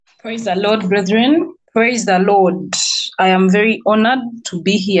Praise the Lord, brethren. Praise the Lord. I am very honored to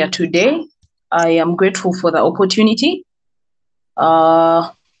be here today. I am grateful for the opportunity.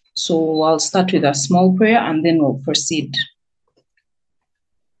 So I'll start with a small prayer and then we'll proceed.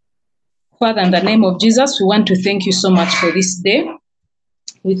 Father, in the name of Jesus, we want to thank you so much for this day.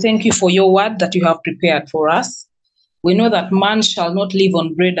 We thank you for your word that you have prepared for us. We know that man shall not live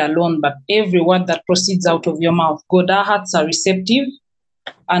on bread alone, but every word that proceeds out of your mouth. God, our hearts are receptive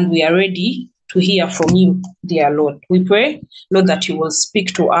and we are ready to hear from you, dear Lord. We pray, Lord, that you will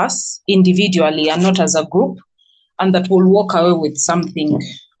speak to us individually and not as a group, and that we'll walk away with something.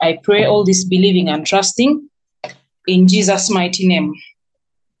 I pray all this believing and trusting in Jesus' mighty name.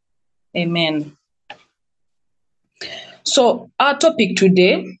 Amen. So our topic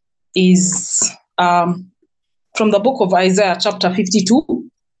today is from the book of Isaiah, chapter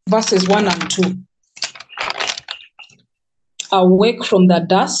 52, verses 1 and 2. Awake from the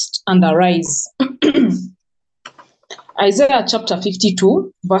dust and arise. Isaiah chapter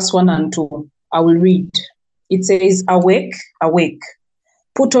 52, verse 1 and 2. I will read. It says, Awake, awake.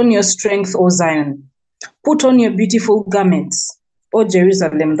 Put on your strength, O Zion. Put on your beautiful garments, O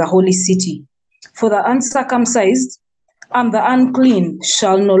Jerusalem, the holy city. For the uncircumcised and the unclean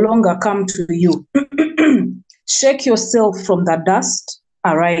shall no longer come to you. Shake yourself from the dust,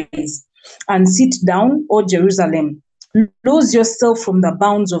 arise, and sit down, O Jerusalem. Loose yourself from the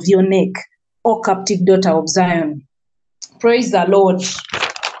bounds of your neck, O captive daughter of Zion. Praise the Lord.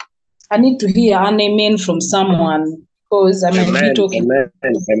 I need to hear an amen from someone because I might be talking.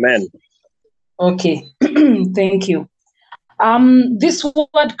 Amen. Okay, thank you. This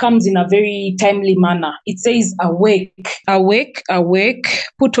word comes in a very timely manner. It says, awake, awake, awake,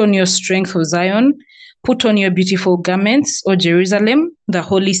 put on your strength, O Zion, put on your beautiful garments, O Jerusalem, the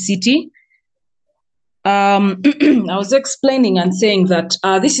holy city. I was explaining and saying that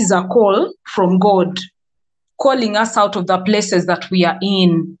this is a call from God, calling us out of the places that we are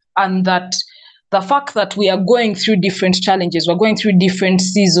in, and that the fact that we are going through different challenges, we're going through different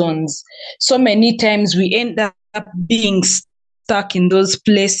seasons. So many times we end up being stuck in those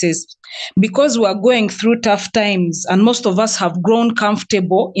places because we are going through tough times, and most of us have grown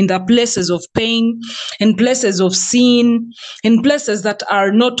comfortable in the places of pain, in places of sin, in places that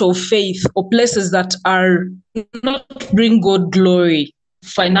are not of faith, or places that are not bring God glory.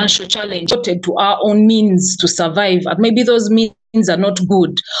 Financial challenge to our own means to survive, and maybe those means are not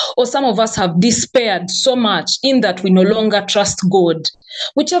good, or some of us have despaired so much in that we no longer trust God.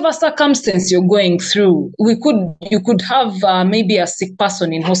 Whichever circumstance you're going through, you could have maybe a sick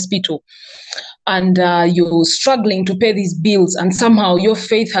person in hospital, and you're struggling to pay these bills, and somehow your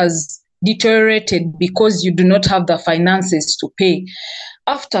faith has deteriorated because you do not have the finances to pay.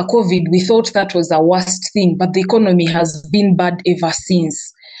 After COVID, we thought that was the worst thing, but the economy has been bad ever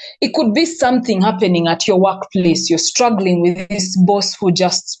since. It could be something happening at your workplace. You're struggling with this boss who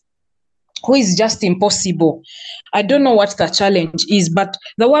is just impossible. I don't know what the challenge is, but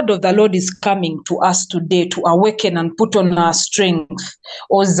the word of the Lord is coming to us today to awaken and put on our strength,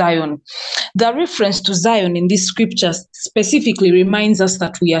 O Zion. The reference to Zion in this scripture specifically reminds us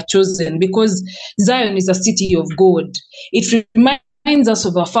that we are chosen, because Zion is a city of God. It reminds us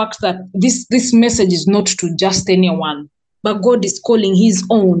of the fact that this message is not to just anyone, but God is calling his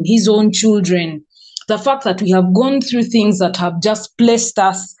own children. The fact that we have gone through things that have just placed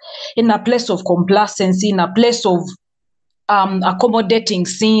us in a place of complacency, in a place of accommodating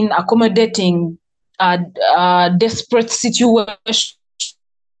sin, accommodating desperate situations.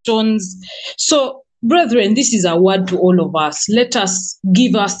 So, brethren, this is a word to all of us. Let us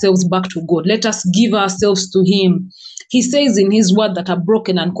give ourselves back to God. Let us give ourselves to him. He says in his word that a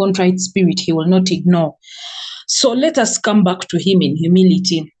broken and contrite spirit he will not ignore. So let us come back to him in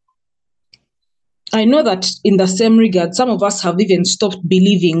humility. I know that in the same regard, some of us have even stopped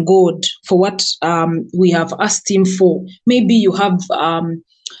believing God for what we have asked him for. Maybe you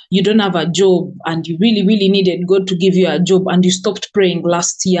don't have a job and you really, really needed God to give you a job, and you stopped praying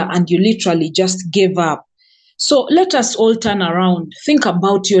last year and you literally just gave up. So let us all turn around. Think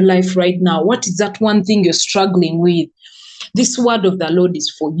about your life right now. What is that one thing you're struggling with? This word of the Lord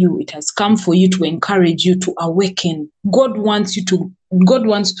is for you. It has come for you to encourage you to awaken. God wants to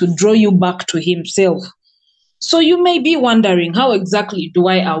draw you back to himself. So you may be wondering, how exactly do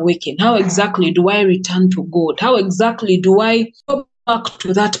I awaken? How exactly do I return to God? How exactly do I go back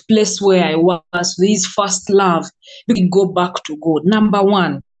to that place where I was, this first love? You can go back to God. Number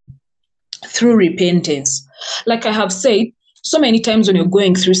one, through repentance. Like I have said, So many times when you're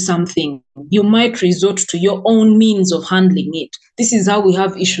going through something, you might resort to your own means of handling it. This is how we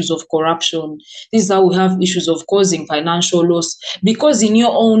have issues of corruption. This is how we have issues of causing financial loss. Because in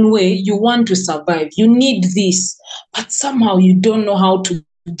your own way, you want to survive. You need this, but somehow you don't know how to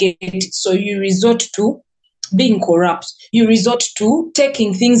get it. So you resort to being corrupt. You resort to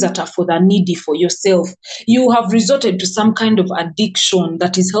taking things that are for the needy for yourself. You have resorted to some kind of addiction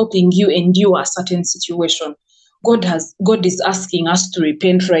that is helping you endure a certain situation. God is asking us to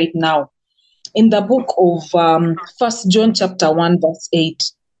repent right now. In the book of 1 John chapter 1 verse 8,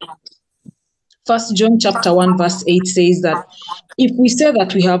 1 John chapter 1 verse 8 says that if we say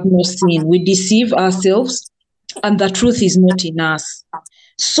that we have no sin, we deceive ourselves and the truth is not in us.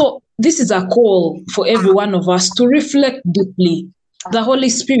 So this is a call for every one of us to reflect deeply. The Holy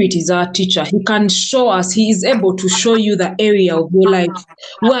Spirit is our teacher. He can show us, He is able to show you the area of your life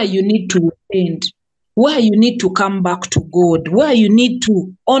where you need to repent, where you need to come back to God, where you need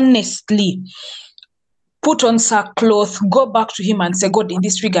to honestly put on sackcloth, go back to Him and say, God, in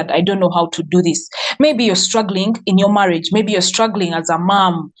this regard, I don't know how to do this. Maybe you're struggling in your marriage. Maybe you're struggling as a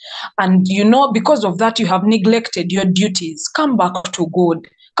mom. And because of that, you have neglected your duties. Come back to God.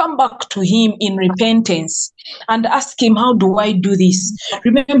 Come back to Him in repentance and ask Him, how do I do this?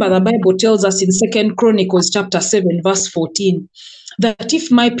 Remember, the Bible tells us in 2 Chronicles chapter 7, verse 14, that if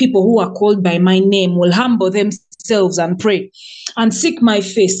my people who are called by my name will humble themselves and pray and seek my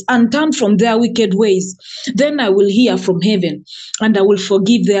face and turn from their wicked ways, then I will hear from heaven and I will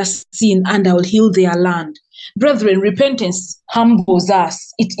forgive their sin and I will heal their land. Brethren, repentance humbles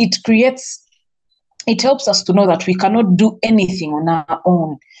us. It helps us to know that we cannot do anything on our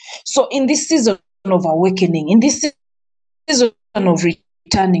own. So in this season of awakening, in this season of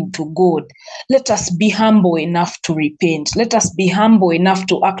returning to God, let us be humble enough to repent. Let us be humble enough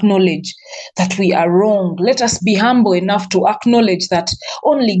to acknowledge that we are wrong. Let us be humble enough to acknowledge that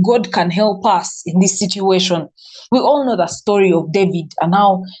only God can help us in this situation. We all know the story of David and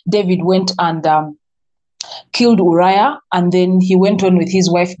how David went and killed Uriah, and then he went on with his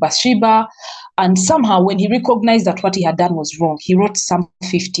wife Bathsheba. And somehow, when he recognized that what he had done was wrong, he wrote Psalm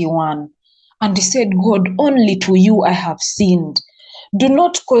 51. And he said, God, only to you I have sinned. Do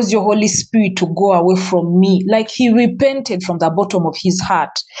not cause your Holy Spirit to go away from me. Like he repented from the bottom of his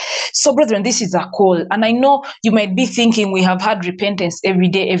heart. So, brethren, this is a call. And I know you might be thinking we have had repentance every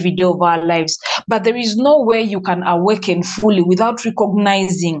day of our lives. But there is no way you can awaken fully without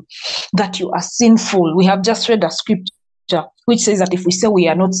recognizing that you are sinful. We have just read a scripture which says that if we say we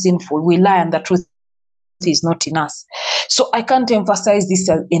are not sinful, we lie and the truth is not in us. So I can't emphasize this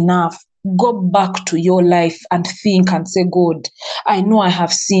enough. Go back to your life and think and say, God, I know I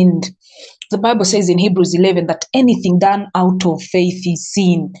have sinned. The Bible says in Hebrews 11 that anything done out of faith is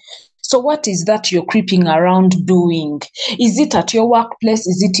sin. So what is that you're creeping around doing? Is it at your workplace?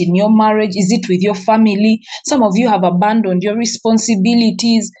 Is it in your marriage? Is it with your family? Some of you have abandoned your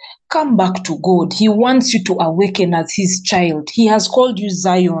responsibilities. Come back to God. He wants you to awaken as His child. He has called you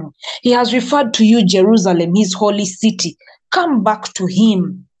Zion. He has referred to you Jerusalem, His holy city. Come back to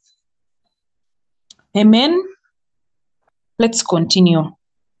Him. Amen. Let's continue.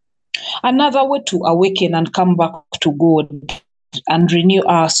 Another way to awaken and come back to God and renew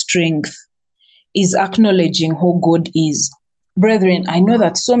our strength is acknowledging who God is. Brethren, I know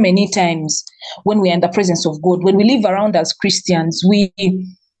that so many times when we are in the presence of God, when we live around as Christians, we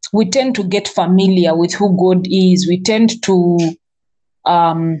tend to get familiar with who God is. We tend to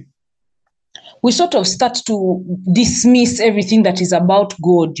we sort of start to dismiss everything that is about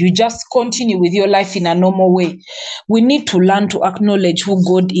God. You just continue with your life in a normal way. We need to learn to acknowledge who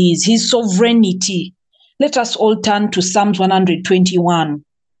God is, His sovereignty. Let us all turn to Psalms 121,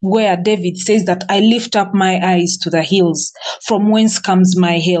 where David says that I lift up my eyes to the hills, from whence comes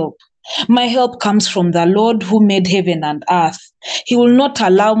my help. My help comes from the Lord who made heaven and earth. He will not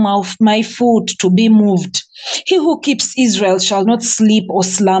allow my foot to be moved. He who keeps Israel shall not sleep or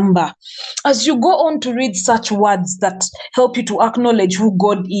slumber. As you go on to read such words that help you to acknowledge who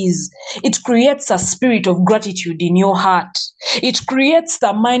God is, it creates a spirit of gratitude in your heart. It creates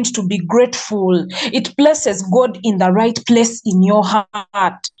the mind to be grateful. It places God in the right place in your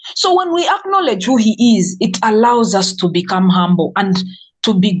heart. So when we acknowledge who He is, it allows us to become humble and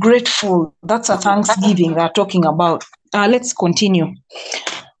to be grateful. That's a thanksgiving we're talking about. Let's continue.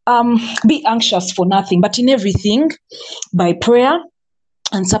 Be anxious for nothing, but in everything, by prayer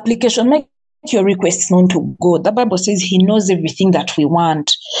and supplication, make your requests known to God. The Bible says He knows everything that we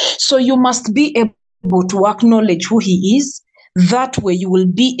want. So you must be able to acknowledge who He is. That way you will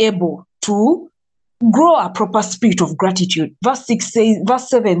be able to grow a proper spirit of gratitude. Verse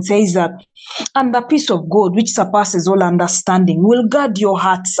 7 says that, and the peace of God, which surpasses all understanding, will guard your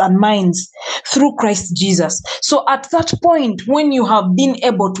hearts and minds through Christ Jesus. So at that point, when you have been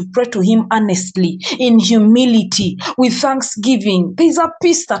able to pray to him honestly, in humility, with thanksgiving, there's a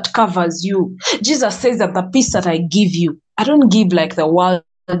peace that covers you. Jesus says that the peace that I give you, I don't give like the world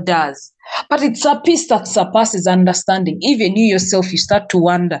does, but it's a peace that surpasses understanding. Even you yourself, you start to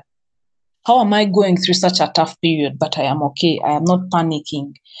wonder, how am I going through such a tough period, but I am okay. I am not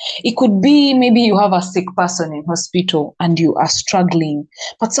panicking. It could be maybe you have a sick person in hospital and you are struggling,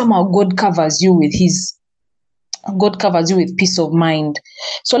 but somehow God covers you with peace of mind.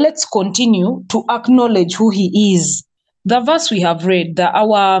 So let's continue to acknowledge who he is. The verse we have read,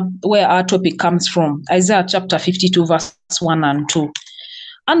 where our topic comes from, Isaiah chapter 52, verse 1 and 2.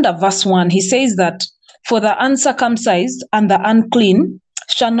 Under verse 1, he says that, for the uncircumcised and the unclean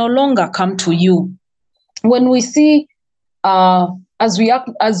shall no longer come to you. When we see, as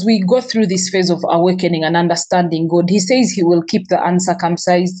we go through this phase of awakening and understanding God, he says he will keep the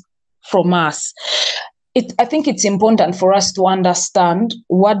uncircumcised from us. I think it's important for us to understand,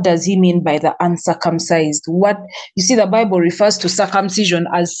 what does he mean by the uncircumcised? You see, the Bible refers to circumcision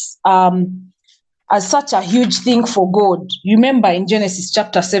as such a huge thing for God. Remember in Genesis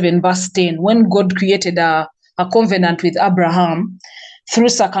chapter 7, verse 10, when God created a covenant with Abraham through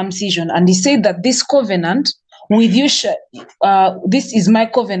circumcision, and he said that this covenant with you, this is my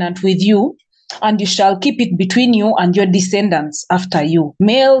covenant with you, and you shall keep it between you and your descendants after you.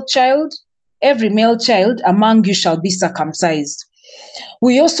 Every male child among you shall be circumcised.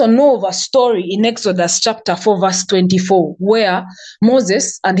 We also know of a story in Exodus chapter 4, verse 24, where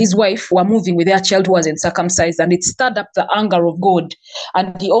Moses and his wife were moving with their child who wasn't circumcised, and it stirred up the anger of God,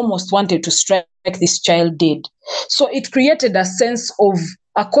 and he almost wanted to strike this child dead. So it created a sense of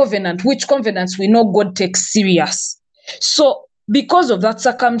a covenant, which covenants we know God takes serious. So because of that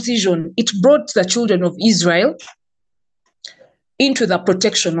circumcision, it brought the children of Israel into the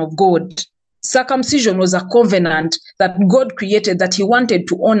protection of God. Circumcision was a covenant that God created, that he wanted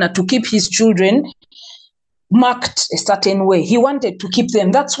to honor, to keep his children marked a certain way. He wanted to keep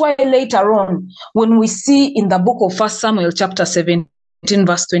them. That's why later on, when we see in the book of 1 Samuel chapter 17,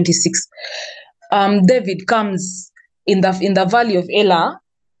 verse 26, David comes in the valley of Elah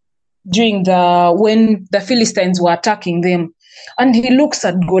when the Philistines were attacking them. And he looks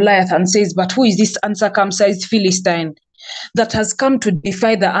at Goliath and says, but who is this uncircumcised Philistine that has come to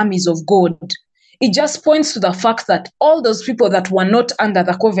defy the armies of God? It just points to the fact that all those people that were not under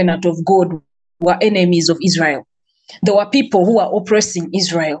the covenant of God were enemies of Israel. There were people who were oppressing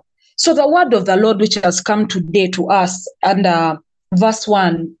Israel. So the word of the Lord, which has come today to us under verse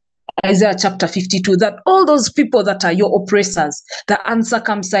 1, Isaiah chapter 52, that all those people that are your oppressors, the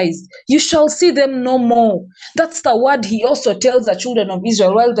uncircumcised, you shall see them no more. That's the word he also tells the children of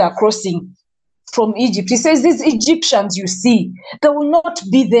Israel while they are crossing from Egypt. He says, these Egyptians you see, they will not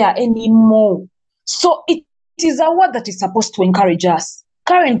be there anymore. So it is a word that is supposed to encourage us.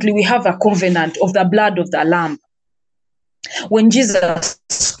 Currently, we have a covenant of the blood of the Lamb. When Jesus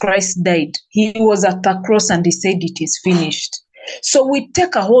Christ died, he was at the cross and he said, it is finished. So we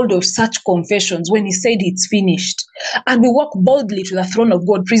take a hold of such confessions when he said it's finished, and we walk boldly to the throne of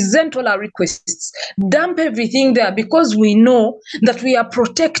God, present all our requests, dump everything there, because we know that we are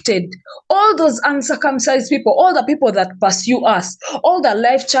protected. All those uncircumcised people, all the people that pursue us, all the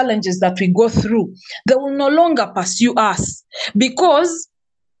life challenges that we go through, they will no longer pursue us, because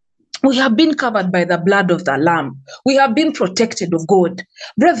we have been covered by the blood of the Lamb. We have been protected of God.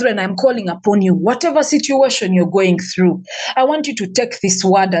 Brethren, I'm calling upon you, whatever situation you're going through, I want you to take this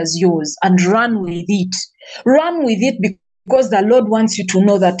word as yours and run with it. Run with it, because the Lord wants you to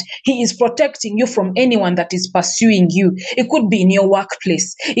know that he is protecting you from anyone that is pursuing you. It could be in your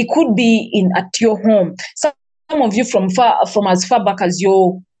workplace. It could be at your home. Some of you from as far back as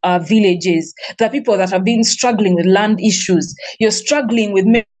your villages, the people that have been struggling with land issues, you're struggling with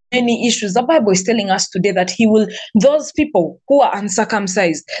many issues. The Bible is telling us today that he will, those people who are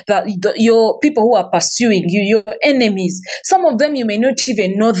uncircumcised, your people who are pursuing you, your enemies, some of them you may not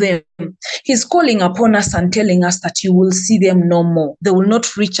even know them. He's calling upon us and telling us that you will see them no more. They will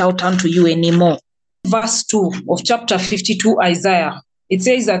not reach out unto you anymore. Verse 2 of chapter 52, Isaiah, it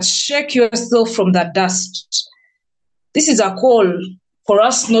says that shake yourself from the dust. This is a call for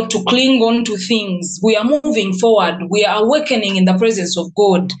us not to cling on to things. We are moving forward. We are awakening in the presence of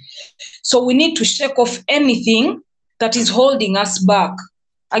God. So we need to shake off anything that is holding us back.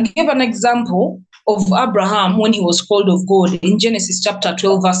 I gave an example of Abraham when he was called of God in Genesis chapter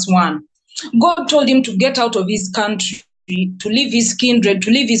 12, verse 1. God told him to get out of his country to leave his kindred,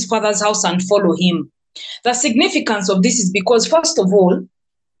 to leave his father's house and follow him. The significance of this is because, first of all,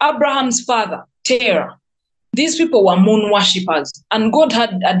 Abraham's father, Terah, these people were moon worshippers, and God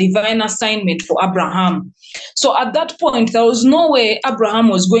had a divine assignment for Abraham. So at that point, there was no way Abraham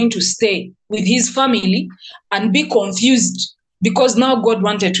was going to stay with his family and be confused, because now God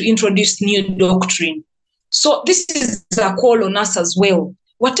wanted to introduce new doctrine. So this is a call on us as well.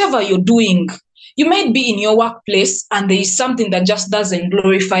 Whatever you're doing, you might be in your workplace and there is something that just doesn't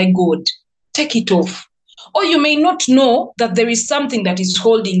glorify God. Take it off. Or you may not know that there is something that is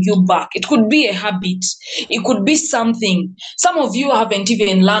holding you back. It could be a habit. It could be something. Some of you haven't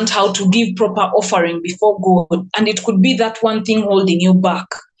even learned how to give proper offering before God, and it could be that one thing holding you back.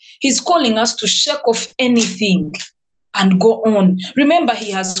 He's calling us to shake off anything and go on. Remember,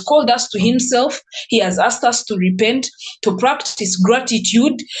 he has called us to himself. He has asked us to repent, to practice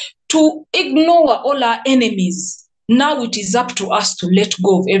gratitude, to ignore all our enemies. Now it is up to us to let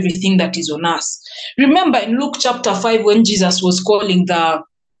go of everything that is on us. Remember in Luke chapter 5, when Jesus was calling the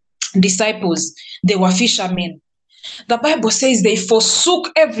disciples, they were fishermen. The Bible says they forsook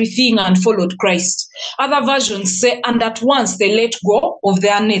everything and followed Christ. Other versions say, and at once they let go of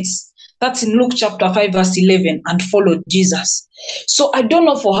their nets. That's in Luke chapter 5, verse 11, and followed Jesus. So I don't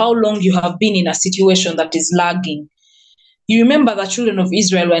know for how long you have been in a situation that is lagging. You remember the children of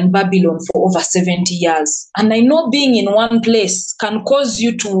Israel were in Babylon for over 70 years. And I know being in one place can cause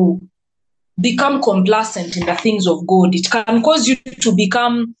you to become complacent in the things of God. It can cause you to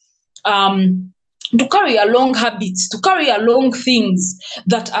become, to carry along habits, to carry along things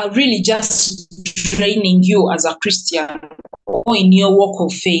that are really just draining you as a Christian or in your walk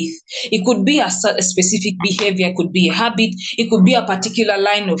of faith. It could be a specific behavior, it could be a habit, it could be a particular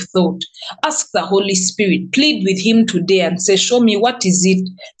line of thought. Ask the Holy Spirit, plead with him today and say, show me what is it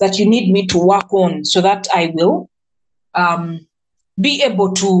that you need me to work on so that I will be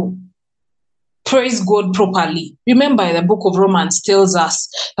able to praise God properly. Remember, the book of Romans tells us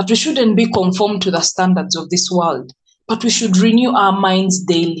that we shouldn't be conformed to the standards of this world, but we should renew our minds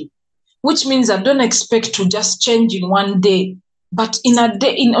daily, which means I don't expect to just change in one day, but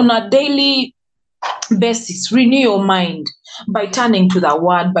on a daily basis, renew your mind by turning to the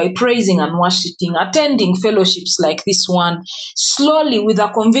word, by praising and worshiping, attending fellowships like this one. Slowly, with the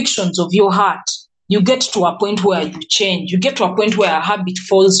convictions of your heart, you get to a point where you change. You get to a point where a habit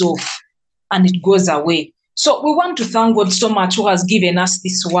falls off and it goes away. So we want to thank God so much who has given us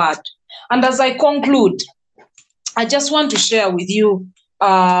this word. And as I conclude, I just want to share with you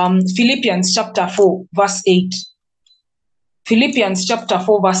Philippians chapter 4, verse 8. Philippians chapter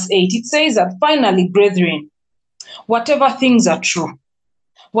 4, verse 8. It says that, finally, brethren, whatever things are true,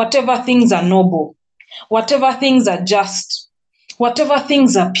 whatever things are noble, whatever things are just, whatever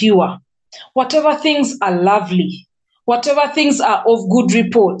things are pure, whatever things are lovely, whatever things are of good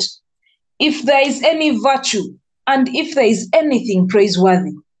report, if there is any virtue and if there is anything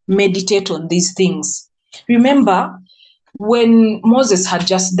praiseworthy, meditate on these things. Remember, when Moses had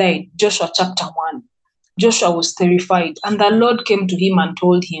just died, Joshua chapter 1, Joshua was terrified, and the Lord came to him and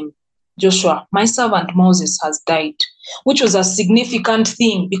told him, Joshua, my servant Moses has died, which was a significant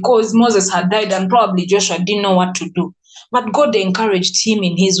thing because Moses had died and probably Joshua didn't know what to do. But God encouraged him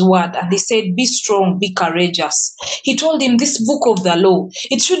in his word, and he said, be strong, be courageous. He told him, this book of the law,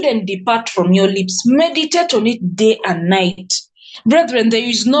 it shouldn't depart from your lips. Meditate on it day and night. Brethren, there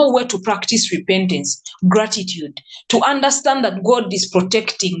is no way to practice repentance, gratitude, to understand that God is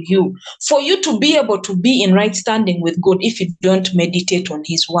protecting you, for you to be able to be in right standing with God if you don't meditate on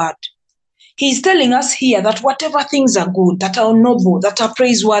his word. He is telling us here that whatever things are good, that are noble, that are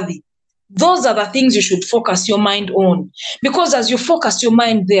praiseworthy, those are the things you should focus your mind on. Because as you focus your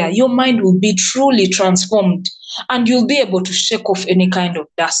mind there, your mind will be truly transformed and you'll be able to shake off any kind of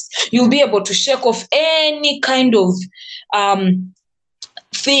dust. You'll be able to shake off any kind of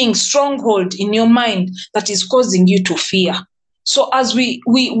thing, stronghold in your mind that is causing you to fear. So as we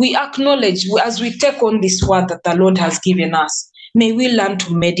acknowledge, as we take on this word that the Lord has given us, may we learn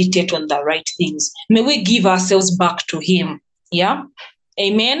to meditate on the right things. May we give ourselves back to him. Yeah?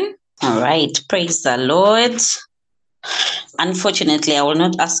 Amen? All right. Praise the Lord. Unfortunately, I will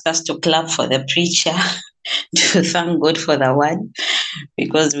not ask us to clap for the preacher to thank God for the word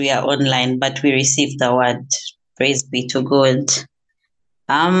because we are online, but we received the word. Praise be to God.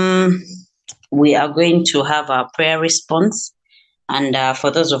 We are going to have a prayer response. And for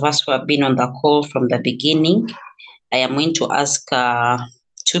those of us who have been on the call from the beginning, I am going to ask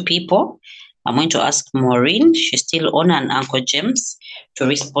two people. I'm going to ask Maureen, she's still on, and Uncle James to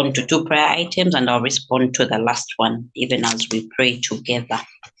respond to two prayer items, and I'll respond to the last one, even as we pray together.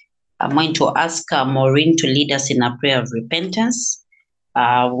 I'm going to ask Maureen to lead us in a prayer of repentance.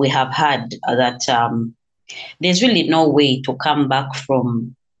 We have heard that there's really no way to come back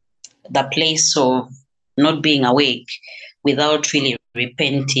from the place of not being awake without really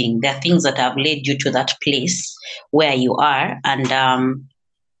repenting. There are things that have led you to that place where you are, and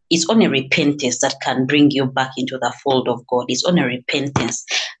it's only repentance that can bring you back into the fold of God. It's only repentance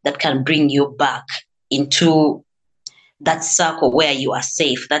that can bring you back into that circle where you are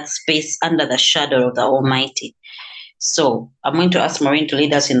safe, that space under the shadow of the Almighty. So I'm going to ask Maureen to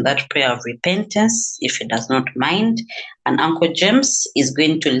lead us in that prayer of repentance, if she does not mind. And Uncle James is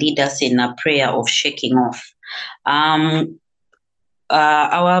going to lead us in a prayer of shaking off.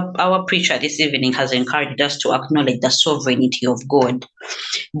 Our preacher this evening has encouraged us to acknowledge the sovereignty of God.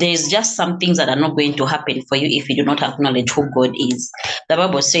 There's just some things that are not going to happen for you if you do not acknowledge who God is. The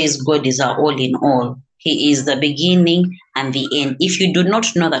Bible says God is our all in all. He is the beginning and the end. If you do not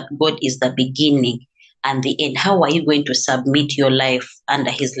know that God is the beginning and the end, how are you going to submit your life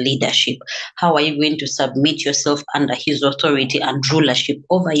under his leadership? How are you going to submit yourself under his authority and rulership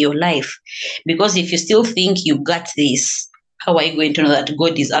over your life? Because if you still think you got this, how are you going to know that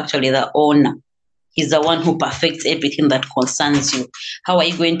God is actually the owner? He's the one who perfects everything that concerns you. How are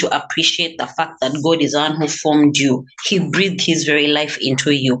you going to appreciate the fact that God is the one who formed you? He breathed his very life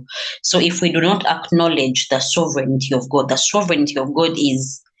into you. So if we do not acknowledge the sovereignty of God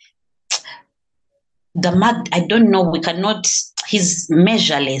is I don't know, we cannot, he's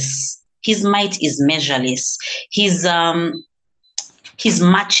measureless. His might is measureless. He's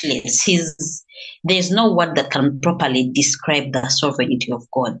matchless. There's no word that can properly describe the sovereignty of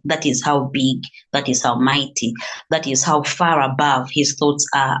God. That is how big, that is how mighty, that is how far above his thoughts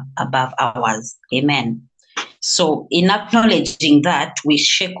are above ours. Amen. So in acknowledging that, we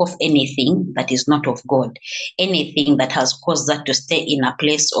shake off anything that is not of God, anything that has caused that to stay in a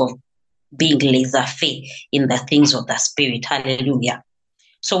place of being laissez-faire in the things of the Spirit. Hallelujah.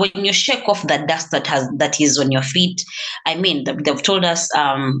 So when you shake off the dust that is on your feet, I mean, they've told us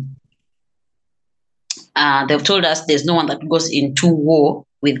there's no one that goes into war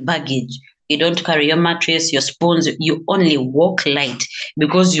with baggage. You don't carry your mattress, your spoons. You only walk light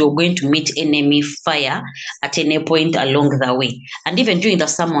because you're going to meet enemy fire at any point along the way. And even during the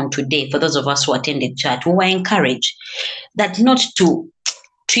sermon today, for those of us who attended church, we were encouraged that not to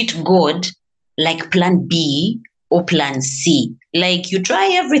treat God like plan B or plan C. Like you try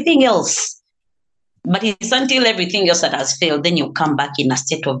everything else, but it's until everything else that has failed, then you come back in a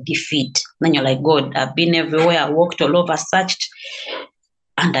state of defeat. Then you're like, God, I've been everywhere, I walked all over, searched,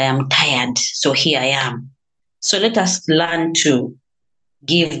 and I am tired. So here I am. So let us learn to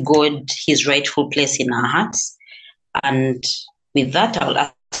give God his rightful place in our hearts. And with that, I'll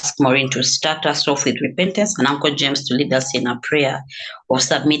ask Maureen to start us off with repentance and Uncle James to lead us in a prayer of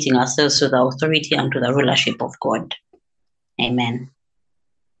submitting ourselves to the authority and to the rulership of God. Amen.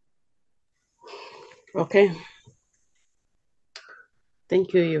 Okay.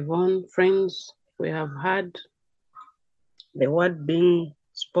 Thank you, Yvonne. Friends, we have heard the word being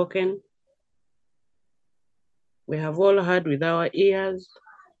spoken. We have all heard with our ears.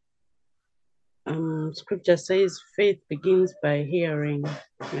 Scripture says faith begins by hearing,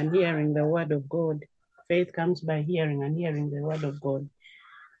 and hearing the word of God. Faith comes by hearing, and hearing the word of God.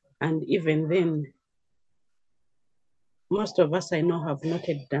 And even then, most of us I know have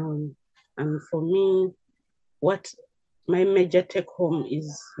noted down. And for me, what my major take home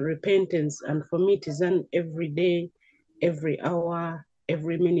is repentance. And for me, it is an every day, every hour,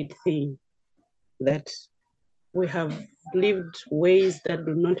 every minute thing that we have lived ways that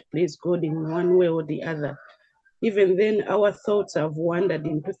do not please God in one way or the other. Even then, our thoughts have wandered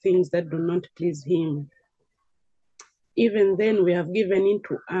into things that do not please him. Even then, we have given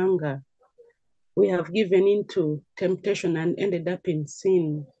into anger. We have given into temptation and ended up in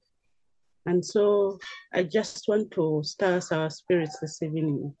sin. And so I just want to stir our spirits this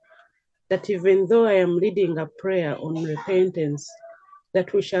evening, that even though I am leading a prayer on repentance,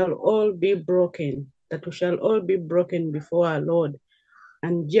 that we shall all be broken, before our Lord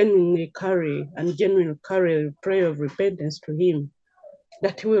and genuinely carry a prayer of repentance to him,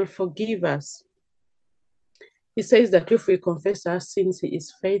 that he will forgive us. He says that if we confess our sins, he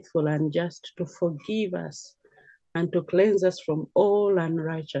is faithful and just to forgive us and to cleanse us from all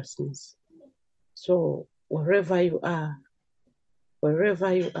unrighteousness. So wherever you are,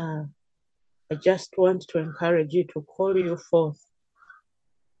 I just want to encourage you, to call you forth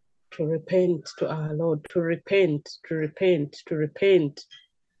to repent to our Lord, to repent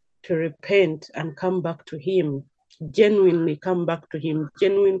and come back to him, genuinely come back to him,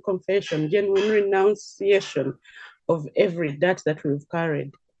 genuine confession, genuine renunciation of every debt that we've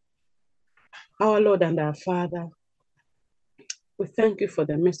carried. Our Lord and our Father, we thank you for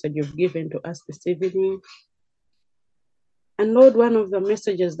the message you've given to us this evening. And Lord, one of the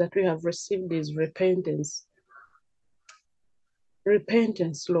messages that we have received is repentance.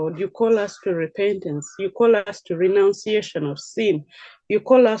 Repentance, Lord. You call us to repentance. You call us to renunciation of sin. You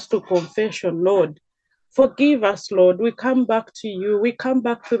call us to confession, Lord. Forgive us, Lord. We come back to you. We come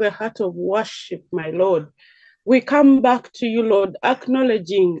back to the heart of worship, my Lord. We come back to you, Lord,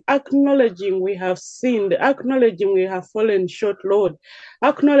 acknowledging we have sinned, acknowledging we have fallen short, Lord,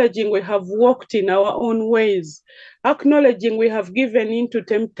 acknowledging we have walked in our own ways, acknowledging we have given into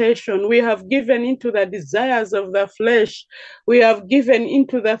temptation, we have given into the desires of the flesh, we have given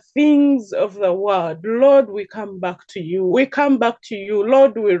into the things of the world. Lord, we come back to you. We come back to you.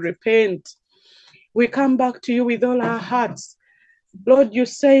 Lord, we repent. We come back to you with all our hearts. Lord, you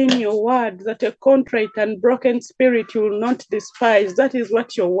say in your word that a contrite and broken spirit you will not despise. That is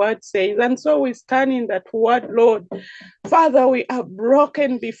what your word says. And so we stand in that word, Lord. Father, we are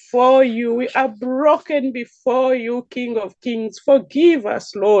broken before you. We are broken before you, King of Kings. Forgive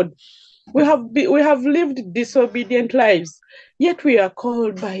us, Lord. We have lived disobedient lives, yet we are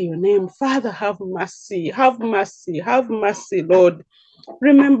called by your name. Father, have mercy, have mercy, have mercy, Lord.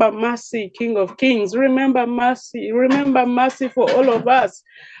 Remember mercy, King of Kings. Remember mercy for all of us.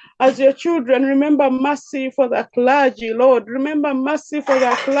 As your children, remember mercy for the clergy, Lord. Remember mercy for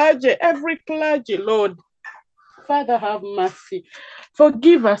the clergy, every clergy, Lord. Father, have mercy.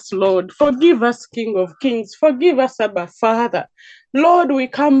 Forgive us, Lord. Forgive us, King of Kings. Forgive us, Abba, Father. Lord, we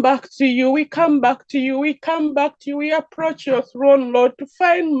come back to you. We come back to you. We come back to you. We approach your throne, Lord, to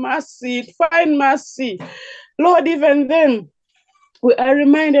find mercy. Find mercy. Lord, even then, we are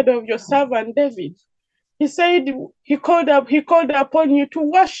reminded of your servant David. He said he called upon you to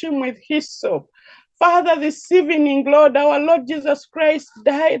wash him with hyssop. Father, this evening, Lord, our Lord Jesus Christ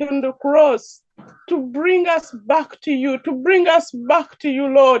died on the cross to bring us back to you,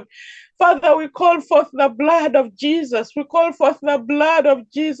 Lord. Father, we call forth the blood of Jesus. We call forth the blood of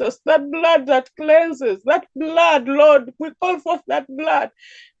Jesus, that blood that cleanses, that blood, Lord. We call forth that blood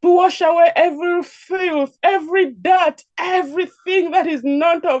to wash away every filth, every dirt, everything that is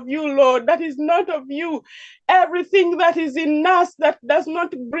not of you, Lord, that is not of you, everything that is in us that does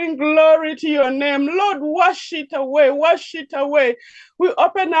not bring glory to your name. Lord, wash it away, wash it away. We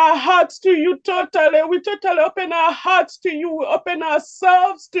open our hearts to you totally. We totally open our hearts to you. We open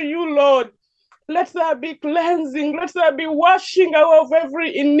ourselves to you, Lord. Let there be cleansing. Let there be washing away of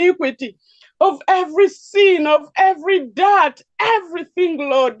every iniquity, of every sin, of every dirt, everything,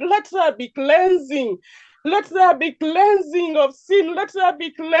 Lord. Let there be cleansing. Let there be cleansing of sin. Let there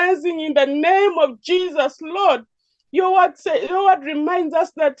be cleansing in the name of Jesus, Lord. Your word reminds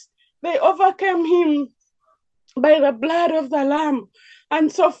us that they overcame him by the blood of the Lamb. And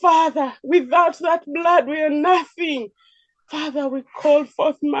so, Father, without that blood, we are nothing. Father, we call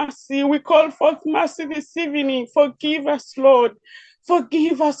forth mercy. We call forth mercy this evening. Forgive us, Lord.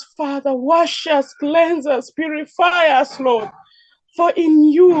 Forgive us, Father. Wash us, cleanse us, purify us, Lord. For in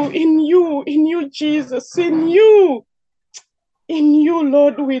you, Jesus, in you,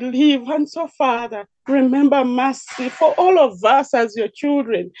 Lord, we live. And so, Father, remember mercy for all of us as your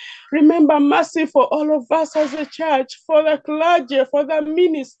children. Remember mercy for all of us as a church, for the clergy, for the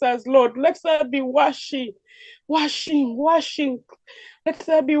ministers, Lord. Let there be washing. Let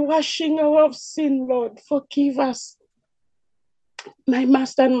there be washing away of sin, Lord. Forgive us. My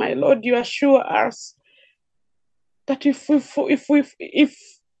Master and my Lord, you assure us that if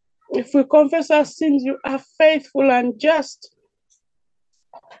we confess our sins, you are faithful and just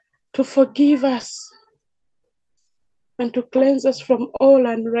to forgive us and to cleanse us from all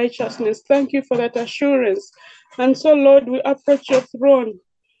unrighteousness. Thank you for that assurance. And so, Lord, we approach your throne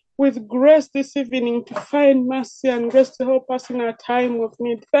with grace this evening to find mercy and grace to help us in our time of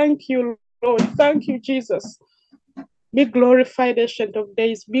need. Thank you, Lord. Thank you, Jesus. Be glorified, Ancient of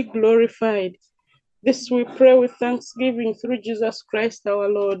Days. Be glorified. This we pray with thanksgiving through Jesus Christ our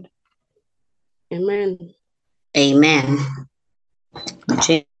Lord. Amen. Amen.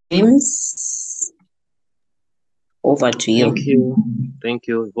 James, over to you. Thank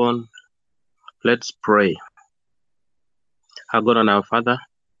you, Yvonne. Let's pray. Our God and our Father,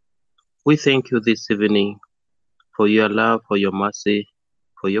 we thank you this evening for your love, for your mercy,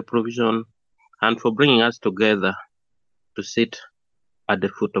 for your provision, and for bringing us together to sit at the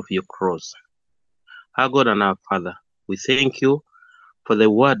foot of your cross. Our God and our Father, we thank you for the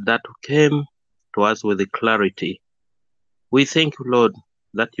word that came to us with clarity. We thank you, Lord,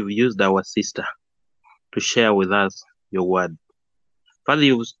 that you've used our sister to share with us your word. Father,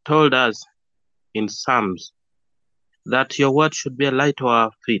 you've told us in Psalms that your word should be a light to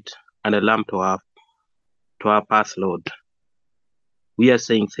our feet and a lamp to our path, Lord. We are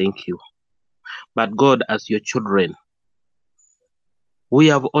saying thank you. But God, as your children, we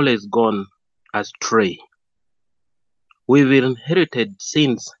have always gone astray. We've inherited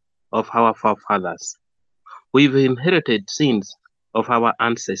sins of our forefathers. We've inherited sins of our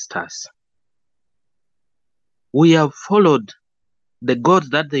ancestors. We have followed the gods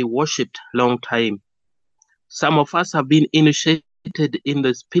that they worshipped long time. Some of us have been initiated in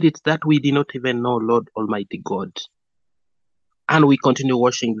the spirits that we did not even know, Lord Almighty God. And we continue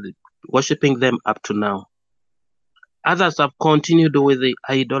worshiping them up to now. Others have continued with the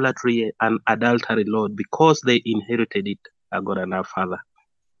idolatry and adultery, Lord, because they inherited it, our God and our Father.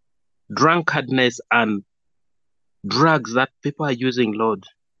 Drunkardness and drugs that people are using, Lord.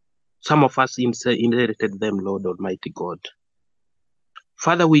 Some of us inherited them, Lord Almighty God.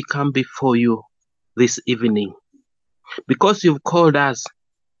 Father, we come before you this evening because you've called us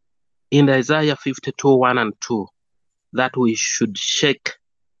in Isaiah 52:1 and 2 that we should shake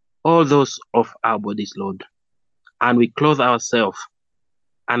all those of our bodies, Lord, and we clothe ourselves.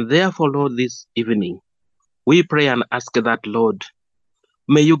 And therefore, Lord, this evening, we pray and ask that, Lord,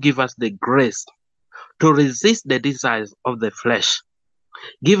 may you give us the grace to resist the desires of the flesh.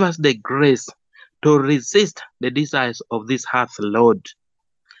 Give us the grace to resist the desires of this earth, Lord.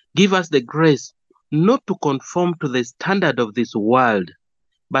 Give us the grace not to conform to the standard of this world,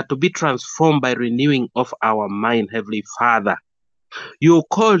 but to be transformed by renewing of our mind, Heavenly Father. You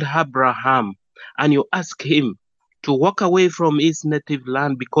called Abraham and you asked him to walk away from his native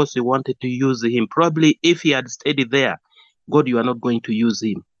land because you wanted to use him. Probably if he had stayed there, God, you are not going to use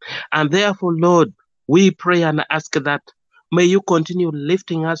him. And therefore, Lord, we pray and ask that may you continue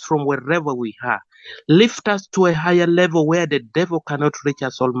lifting us from wherever we are. Lift us to a higher level where the devil cannot reach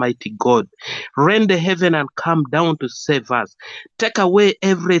us, Almighty God. Rend the heaven and come down to save us. Take away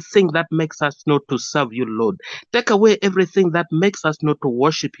everything that makes us not to serve you, Lord. Take away everything that makes us not to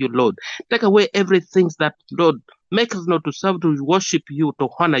worship you, Lord. Take away everything that, Lord, make us not to serve, to worship you, to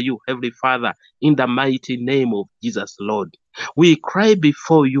honor you, Heavenly Father, in the mighty name of Jesus, Lord. We cry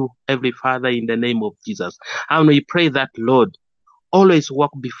before you, Heavenly Father, in the name of Jesus. And we pray that, Lord, always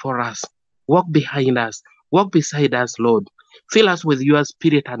walk before us, walk behind us, walk beside us, Lord. Fill us with your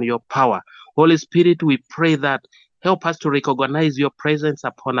spirit and your power. Holy Spirit, we pray that help us to recognize your presence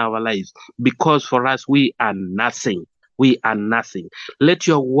upon our lives, because for us, we are nothing. We are nothing. Let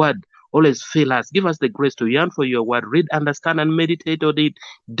your word always fill us. Give us the grace to yearn for your word, read, understand, and meditate on it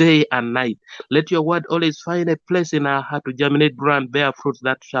day and night. Let your word always find a place in our heart to germinate, grow, and bear fruits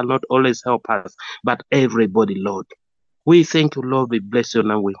that shall not always help us, but everybody, Lord. We thank you, Lord. We bless you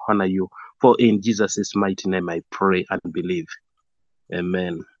and we honor you. For in Jesus' mighty name I pray and believe.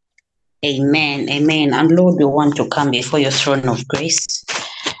 Amen. Amen. Amen. And Lord, we want to come before your throne of grace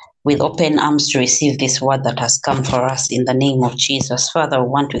with open arms to receive this word that has come for us in the name of Jesus. Father, we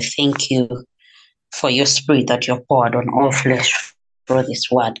want to thank you for your spirit that you poured on all flesh through this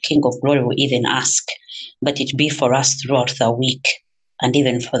word. King of glory, we even ask that it be for us throughout the week and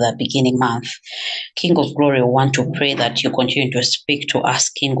even for the beginning month. King of glory, we want to pray that you continue to speak to us,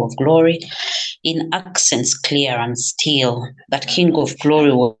 King of glory, in accents clear and still, that King of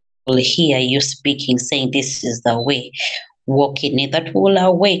glory will hear you speaking, saying, this is the way. Walk in it, that we will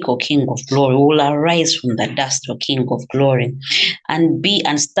awake, O King of glory, we will arise from the dust, O King of glory, and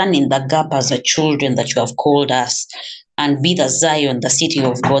stand in the gap as the children that you have called us, and be the Zion, the city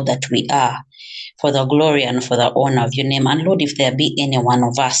of God that we are, for the glory and for the honor of your name. And Lord, if there be any one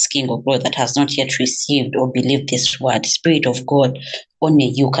of us, King of glory, that has not yet received or believed this word, Spirit of God, only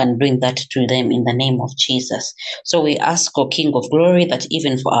you can bring that to them in the name of Jesus. So we ask, O King of glory, that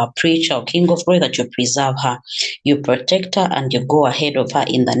even for our preacher, O King of glory, that you preserve her, you protect her, and you go ahead of her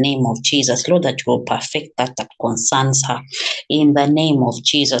in the name of Jesus. Lord, that you will perfect that concerns her in the name of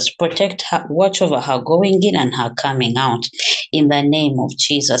Jesus. Protect her, watch over her going in and her coming out in the name of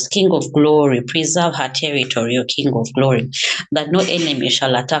Jesus. King of glory, preserve her territory, O King of glory, that no enemy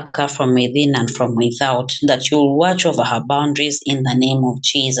shall attack her from within and from without, that you will watch over her boundaries in the name of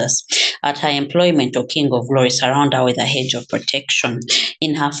Jesus. At her employment, O King of glory, surround her with a hedge of protection.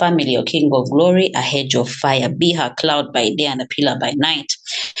 In her family, O King of glory, a hedge of fire. Be her cloud by day and a pillar by night.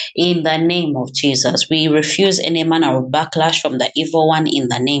 In the name of Jesus, we refuse any manner of backlash from the evil one in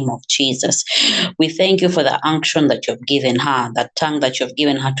the name of Jesus. We thank you for the unction that you have given her, that tongue that you have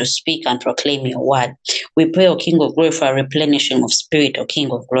given her to speak and proclaim your word. We pray, O King of glory, for a replenishing of spirit, O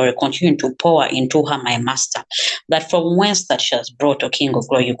King of glory. Continue to pour into her, my master, that from whence that she has brought out, O King of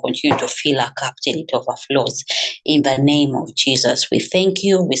Glory, you continue to fill our cup till it overflows. In the name of Jesus, we thank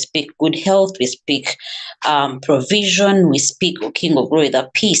you. We speak good health. We speak provision. We speak, O King of Glory, the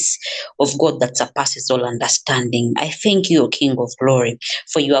peace of God that surpasses all understanding. I thank you, O King of Glory,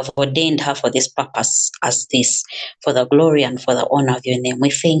 for you have ordained her for this purpose as this, for the glory and for the honor of your name. We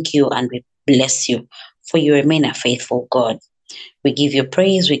thank you and we bless you, for you remain a faithful God. We give you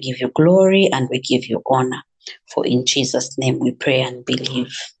praise, we give you glory, and we give you honor. For in Jesus' name we pray and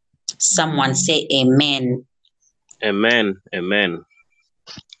believe. Someone say amen. Amen. Amen.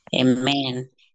 Amen.